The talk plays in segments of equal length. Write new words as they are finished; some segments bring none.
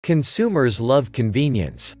Consumers love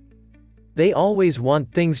convenience. They always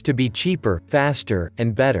want things to be cheaper, faster,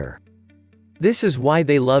 and better. This is why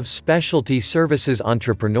they love specialty services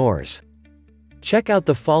entrepreneurs. Check out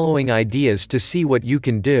the following ideas to see what you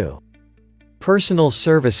can do. Personal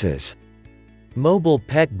services. Mobile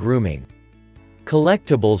pet grooming.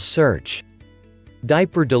 Collectibles search.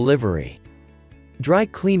 Diaper delivery. Dry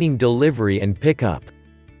cleaning delivery and pickup.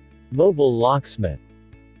 Mobile locksmith.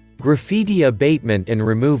 Graffiti abatement and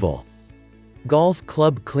removal. Golf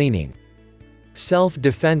club cleaning.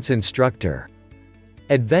 Self-defense instructor.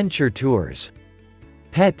 Adventure tours.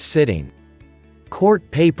 Pet sitting. Court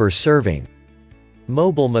paper serving.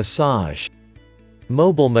 Mobile massage.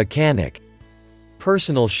 Mobile mechanic.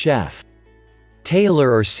 Personal chef.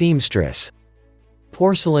 Tailor or seamstress.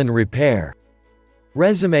 Porcelain repair.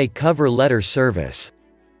 Resume cover letter service.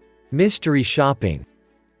 Mystery shopping.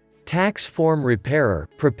 Tax form repairer,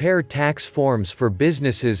 prepare tax forms for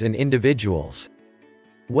businesses and individuals.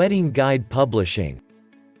 Wedding guide publishing.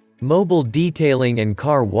 Mobile detailing and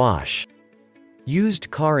car wash. Used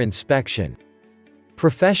car inspection.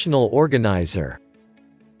 Professional organizer.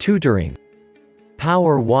 Tutoring.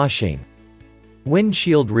 Power washing.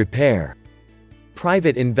 Windshield repair.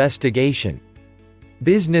 Private investigation.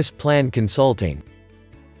 Business plan consulting.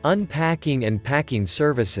 Unpacking and packing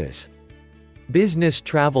services. Business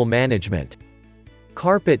travel management.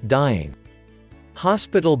 Carpet dyeing.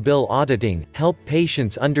 Hospital bill auditing, help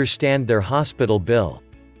patients understand their hospital bill.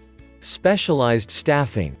 Specialized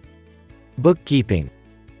staffing. Bookkeeping.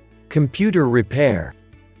 Computer repair.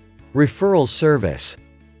 Referral service.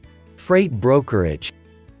 Freight brokerage.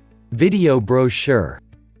 Video brochure.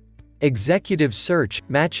 Executive search,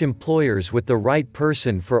 match employers with the right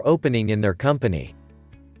person for opening in their company.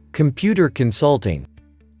 Computer consulting.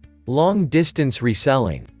 Long-distance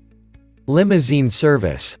reselling. Limousine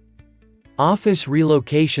service. Office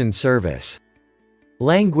relocation service.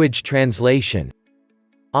 Language translation.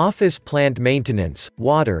 Office plant maintenance,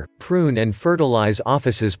 water, prune and fertilize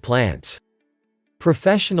offices plants.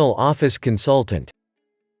 Professional office consultant.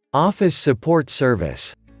 Office support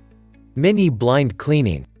service. Mini blind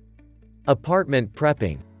cleaning. Apartment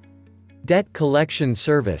prepping. Debt collection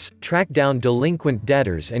service, track down delinquent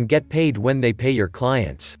debtors and get paid when they pay your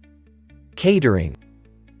clients. Catering.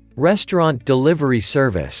 Restaurant delivery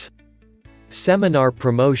service. Seminar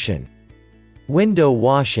promotion. Window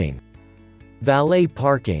washing. Valet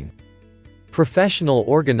parking. Professional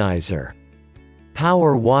organizer.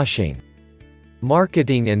 Power washing.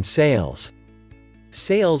 Marketing and sales.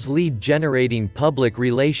 Sales lead generating public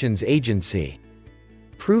relations agency.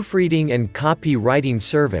 Proofreading and copywriting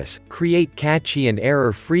service, create catchy and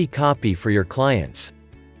error-free copy for your clients.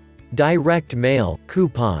 Direct mail,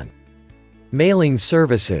 coupon. Mailing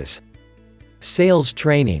services. Sales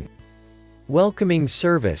training. Welcoming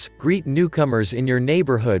service, greet newcomers in your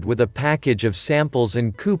neighborhood with a package of samples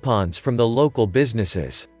and coupons from the local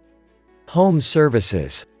businesses. Home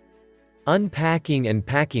services. Unpacking and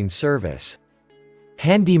packing service.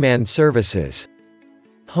 Handyman services.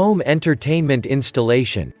 Home entertainment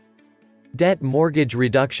installation. Debt mortgage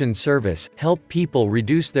reduction service, help people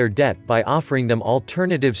reduce their debt by offering them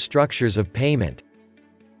alternative structures of payment.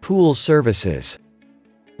 Pool services.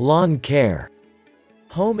 Lawn care.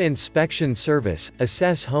 Home inspection service,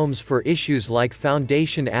 assess homes for issues like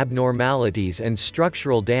foundation abnormalities and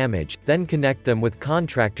structural damage, then connect them with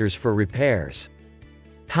contractors for repairs.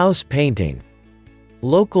 House painting.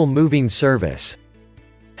 Local moving service.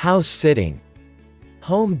 House sitting.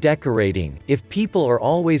 Home decorating, if people are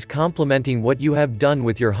always complimenting what you have done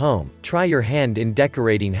with your home, try your hand in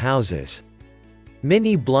decorating houses.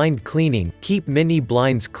 Mini blind cleaning, keep mini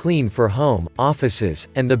blinds clean for home, offices,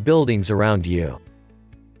 and the buildings around you.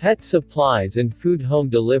 Pet supplies and food home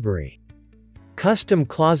delivery. Custom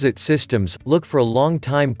closet systems, look for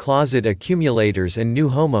long-time closet accumulators and new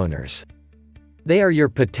homeowners. They are your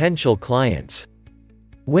potential clients.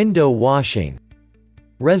 Window washing.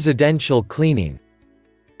 Residential cleaning.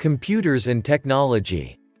 Computers and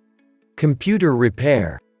technology. Computer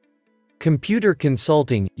repair. Computer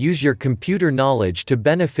consulting, use your computer knowledge to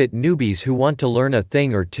benefit newbies who want to learn a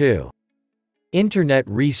thing or two. Internet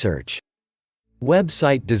research.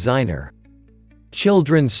 Website designer.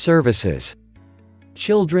 Children's services.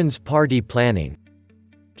 Children's party planning.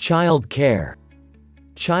 Child care.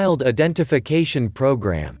 Child identification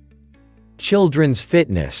program. Children's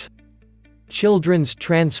fitness. Children's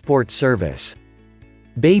transport service.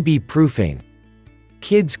 Baby proofing.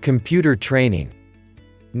 Kids computer training.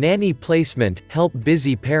 Nanny placement, help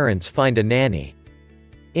busy parents find a nanny.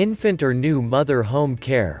 Infant or new mother home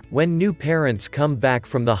care, when new parents come back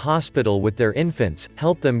from the hospital with their infants,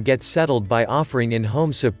 help them get settled by offering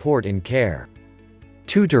in-home support and care.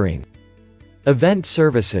 Tutoring. Event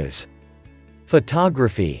services.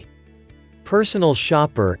 Photography. Personal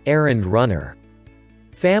shopper, errand runner.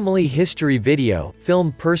 Family history video,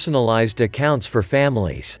 film personalized accounts for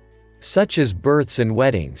families, such as births and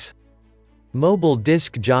weddings. Mobile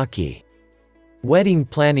disc jockey. Wedding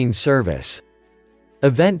planning service.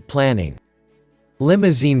 Event planning.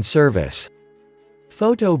 Limousine service.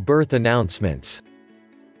 Photo birth announcements.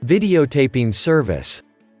 Videotaping service.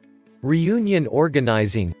 Reunion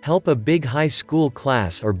organizing, help a big high school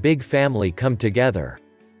class or big family come together.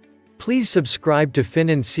 Please subscribe to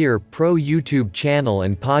Financier Pro YouTube channel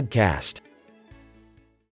and podcast.